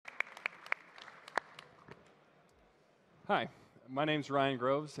Hi, my name's Ryan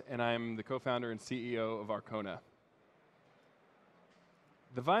Groves, and I'm the co-founder and CEO of Arcona.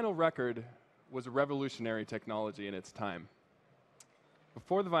 The vinyl record was a revolutionary technology in its time.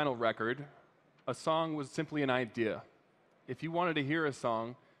 Before the vinyl record, a song was simply an idea. If you wanted to hear a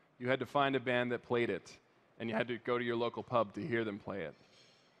song, you had to find a band that played it, and you had to go to your local pub to hear them play it.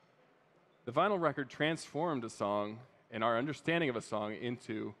 The vinyl record transformed a song and our understanding of a song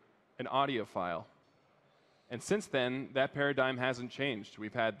into an audio file. And since then, that paradigm hasn't changed.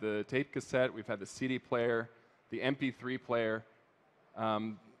 We've had the tape cassette, we've had the CD player, the MP3 player.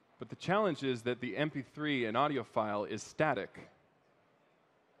 But the challenge is that the MP3, an audio file, is static.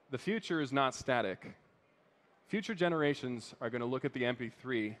 The future is not static. Future generations are going to look at the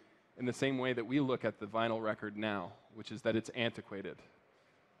MP3 in the same way that we look at the vinyl record now, which is that it's antiquated.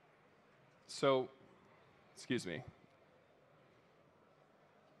 So, excuse me.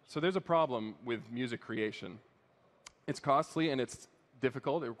 So there's a problem with music creation. It's costly and it's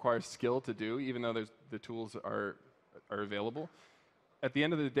difficult. It requires skill to do, even though the tools are available. At the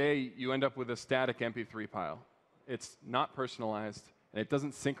end of the day, you end up with a static MP3 file. It's not personalized, and it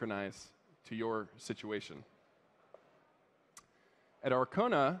doesn't synchronize to your situation. At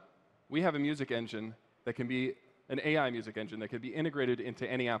Arcona, we have a music engine that can be an AI music engine that can be integrated into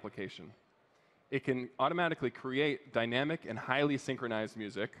any application. It can automatically create dynamic and highly synchronized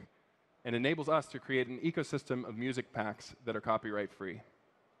music and enables us to create an ecosystem of music packs that are copyright-free.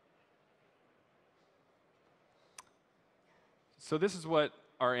 So this is what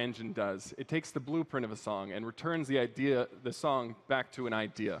our engine does. It takes the blueprint of a song and returns the song back to an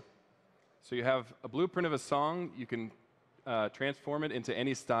idea. So you have a blueprint of a song, you can transform it into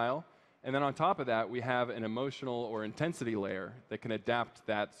any style, and then on top of that, we have an emotional or intensity layer that can adapt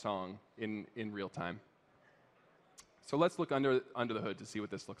that song in real time. So let's look under the hood to see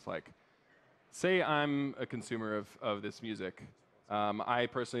what this looks like. Say I'm a consumer of this music. I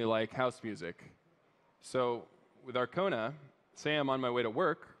personally like house music. So with Arcona, say I'm on my way to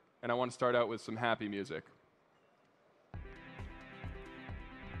work, and I want to start out with some happy music.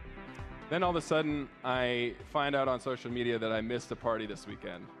 Then all of a sudden, I find out on social media that I missed a party this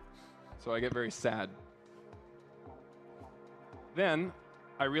weekend. So I get very sad. Then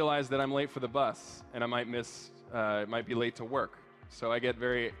I realize that I'm late for the bus, and I might be late to work. So I get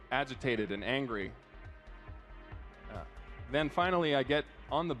very agitated and angry. Then finally, I get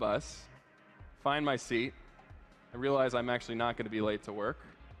on the bus, find my seat, I realize I'm actually not going to be late to work.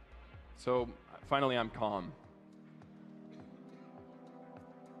 So finally, I'm calm.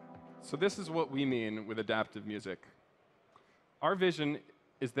 So this is what we mean with adaptive music. Our vision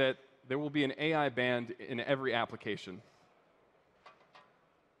is that there will be an AI band in every application.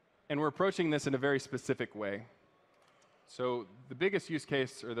 And we're approaching this in a very specific way. So the biggest use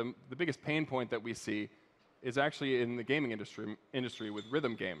case, or the biggest pain point that we see, is actually in the gaming industry with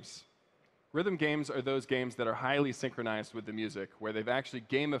rhythm games. Rhythm games are those games that are highly synchronized with the music, where they've actually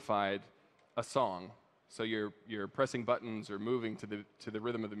gamified a song. So you're pressing buttons or moving to the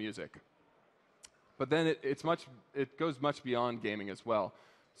rhythm of the music. But then it goes much beyond gaming as well.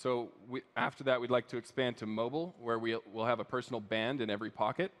 So after that, we'd like to expand to mobile, where we'll have a personal band in every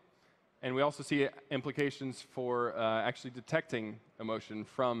pocket. And we also see implications for actually detecting emotion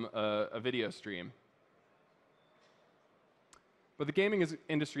from a video stream. But the gaming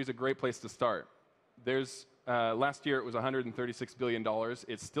industry is a great place to start. Last year, it was $136 billion.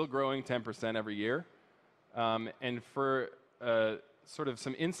 It's still growing 10% every year. And for sort of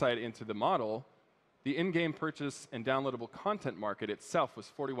some insight into the model, the in-game purchase and downloadable content market itself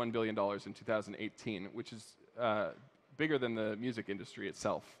was $41 billion in 2018, which is bigger than the music industry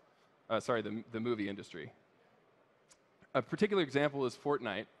itself. The movie industry. A particular example is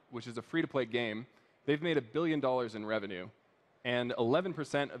Fortnite, which is a free-to-play game. They've made $1 billion in revenue, and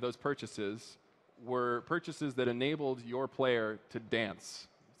 11% of those purchases were purchases that enabled your player to dance.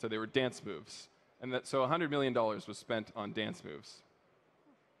 So they were dance moves. And so $100 million was spent on dance moves.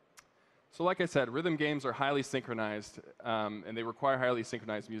 So like I said, rhythm games are highly synchronized, and they require highly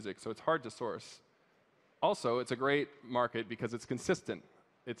synchronized music, so it's hard to source. Also, it's a great market because it's consistent.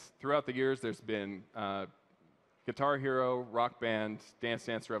 Throughout the years, there's been Guitar Hero, Rock Band, Dance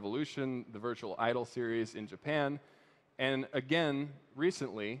Dance Revolution, the Virtual Idol series in Japan, and again,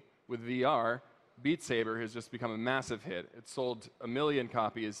 recently, with VR, Beat Saber has just become a massive hit. It sold 1 million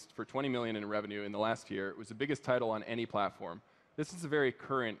copies for $20 million in revenue in the last year. It was the biggest title on any platform. This is a very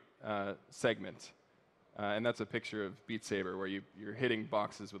current segment, and that's a picture of Beat Saber where you're hitting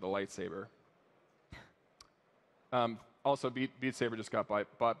boxes with a lightsaber. Also, Beat Saber just got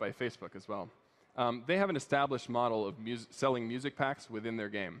bought by Facebook as well. They have an established model of selling music packs within their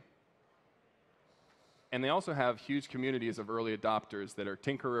game. And they also have huge communities of early adopters that are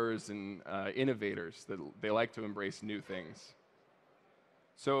tinkerers and innovators that they like to embrace new things.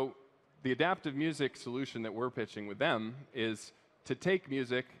 So the adaptive music solution that we're pitching with them is to take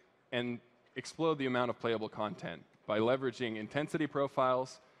music and explode the amount of playable content by leveraging intensity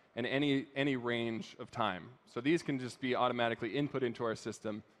profiles and any range of time. So these can just be automatically input into our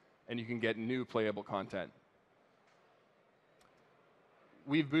system, and you can get new playable content.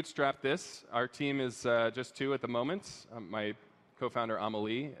 We've bootstrapped this. Our team is just 2 at the moment. My co-founder,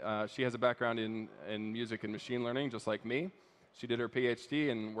 Amelie, she has a background in music and machine learning, just like me. She did her PhD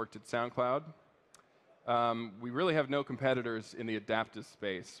and worked at SoundCloud. We really have no competitors in the adaptive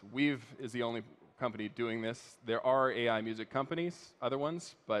space. Weave is the only company doing this. There are AI music companies, other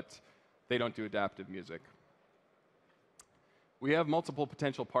ones, but they don't do adaptive music. We have multiple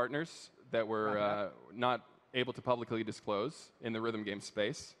potential partners that we're not able to publicly disclose in the rhythm game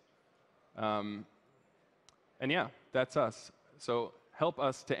space. And yeah, that's us. So help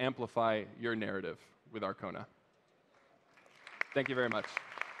us to amplify your narrative with Arcona. Thank you very much.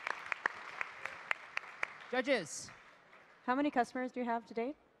 Judges. How many customers do you have to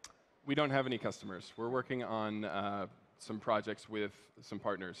date? We don't have any customers. We're working on some projects with some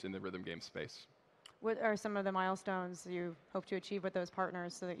partners in the rhythm game space. What are some of the milestones you hope to achieve with those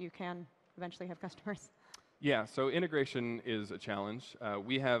partners so that you can eventually have customers? Yeah, so integration is a challenge.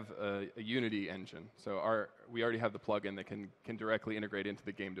 We have a Unity engine. So we already have the plugin that can directly integrate into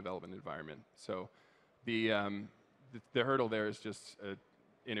the game development environment. So the hurdle there is just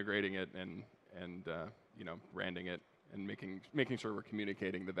integrating it and branding it and making sure we're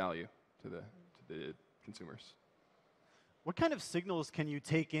communicating the value to the consumers. What kind of signals can you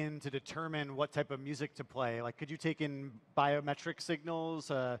take in to determine what type of music to play? Like, could you take in biometric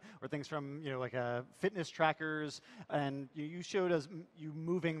signals or things from, fitness trackers? And you showed us you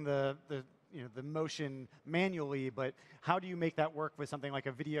moving the motion manually, but how do you make that work with something like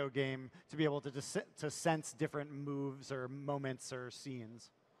a video game to be able to sense different moves or moments or scenes?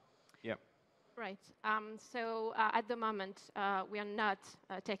 Yeah. Right. So at the moment, we are not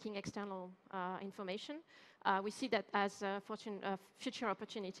taking external information. We see that as a future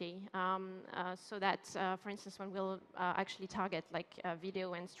opportunity, so that, for instance, when we'll actually target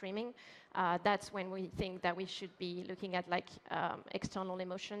video and streaming, that's when we think that we should be looking at external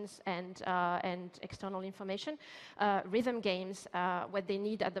emotions and external information. Rhythm games, what they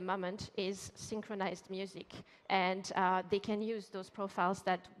need at the moment is synchronized music, and they can use those profiles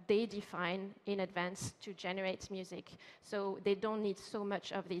that they define in advance to generate music. So they don't need so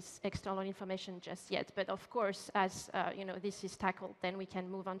much of this external information just yet. But of course, as this is tackled, then we can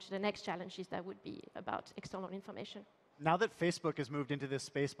move on to the next challenges that would be about external information. Now that Facebook has moved into this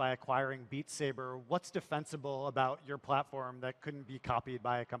space by acquiring Beat Saber, what's defensible about your platform that couldn't be copied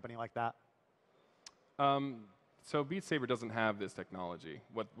by a company like that? So Beat Saber doesn't have this technology.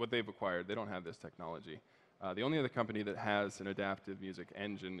 What they've acquired, they don't have this technology. The only other company that has an adaptive music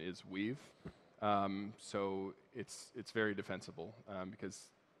engine is Weave. So it's very defensible because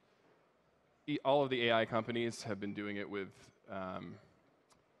all of the AI companies have been doing it with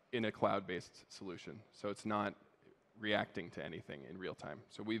in a cloud-based solution. So it's not reacting to anything in real time.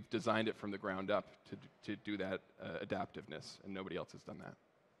 So we've designed it from the ground up to do that adaptiveness, and nobody else has done that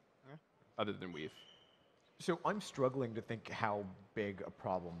other than Weave. So I'm struggling to think how big a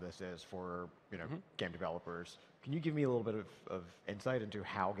problem this is for game developers. Can you give me a little bit of insight into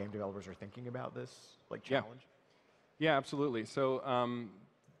how game developers are thinking about this challenge? Yeah, absolutely. So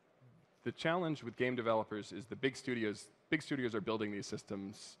the challenge with game developers is the big studios are building these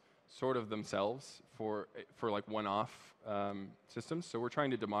systems sort of themselves for one-off systems. So we're trying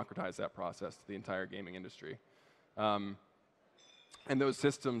to democratize that process to the entire gaming industry. And those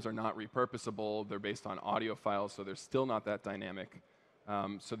systems are not repurposable. They're based on audio files, so they're still not that dynamic.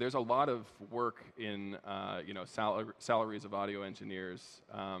 So there's a lot of work in salaries of audio engineers,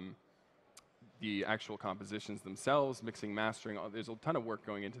 the actual compositions themselves, mixing, mastering. There's a ton of work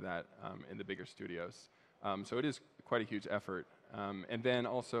going into that in the bigger studios. So it is quite a huge effort. And then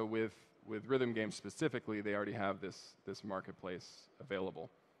also with rhythm games specifically, they already have this marketplace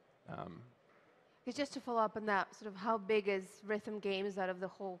available. Just to follow up on that, sort of how big is rhythm games out of the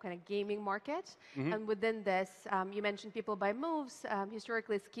whole kind of gaming market? And within this, you mentioned people buy moves.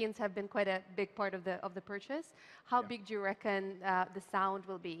 Historically, skins have been quite a big part of the purchase. How big do you reckon the sound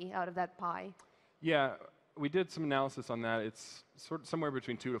will be out of that pie? Yeah, we did some analysis on that. It's sort of somewhere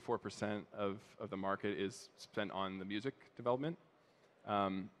between 2 to 4% of the market is spent on the music development.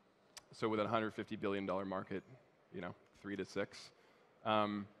 So with a $150 billion market, 3 to 6.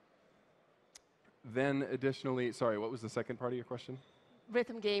 Then additionally, sorry, what was the second part of your question?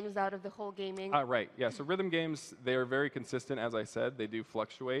 rhythm games out of the whole gaming? Right. Yeah. So rhythm games, they are very consistent. As I said, they do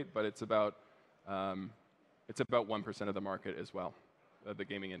fluctuate, but it's about 1% of the market as well, of the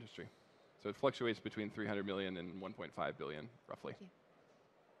gaming industry. So it fluctuates between 300 million and 1.5 billion, roughly.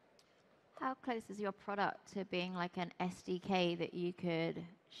 How close is your product to being like an SDK that you could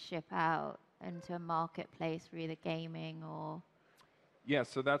ship out into a marketplace for either gaming or? Yeah,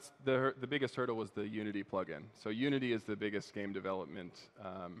 so that's the biggest hurdle was the Unity plugin. So Unity is the biggest game development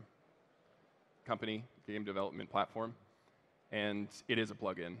company, game development platform, and it is a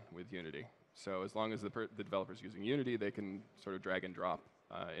plugin with Unity. So as long as the developer's using Unity, they can sort of drag and drop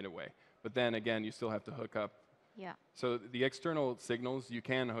in a way. But then again, you still have to hook up. Yeah. So the external signals, you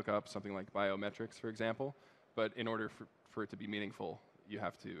can hook up something like biometrics, for example, but in order for it to be meaningful, you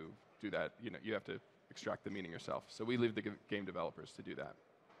have to do that. You have to extract the meaning yourself. So we leave the game developers to do that.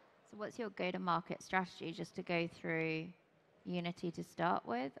 So what's your go-to-market strategy? Just to go through Unity to start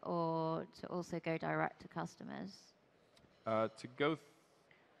with, or to also go direct to customers? To go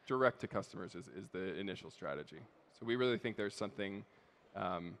direct to customers is the initial strategy. So we really think there's something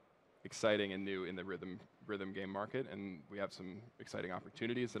exciting and new in the rhythm game market, and we have some exciting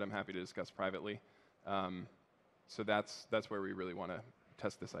opportunities that I'm happy to discuss privately. So that's where we really want to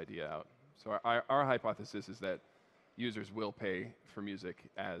test this idea out. So our hypothesis is that users will pay for music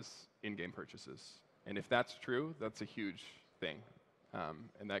as in-game purchases. And if that's true, that's a huge thing.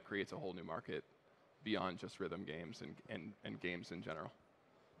 And that creates a whole new market beyond just rhythm games and games in general.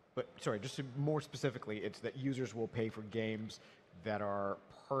 But sorry, just more specifically, it's that users will pay for games that are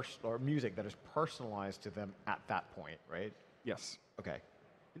or music that is personalized to them at that point, right? Yes. Okay.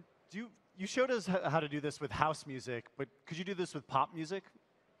 You showed us how to do this with house music, but could you do this with pop music?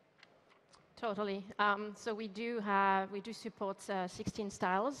 Totally. So we do support 16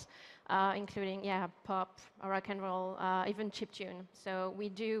 styles, including pop, rock and roll, even chiptune. So we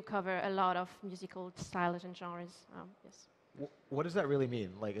do cover a lot of musical styles and genres. Yes. What does that really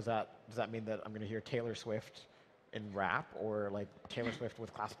mean? Like, does that mean that I'm going to hear Taylor Swift in rap, or like Taylor Swift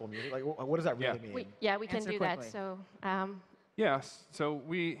with classical music? Like, what does that really mean? We can do that. So. Yes. So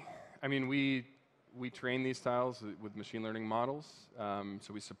we train these styles with machine learning models.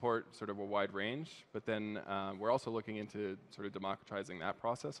 So we support sort of a wide range, but then we're also looking into sort of democratizing that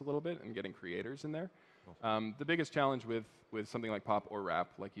process a little bit and getting creators in there. The biggest challenge with something like pop or rap,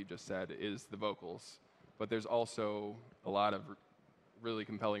 like you just said, is the vocals. But there's also a lot of really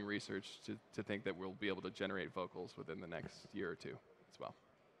compelling research to think that we'll be able to generate vocals within the next year or two as well.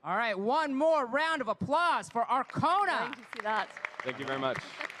 All right, one more round of applause for Arcona. Trying to see that. Thank you very much.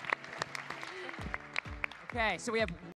 Okay, so we have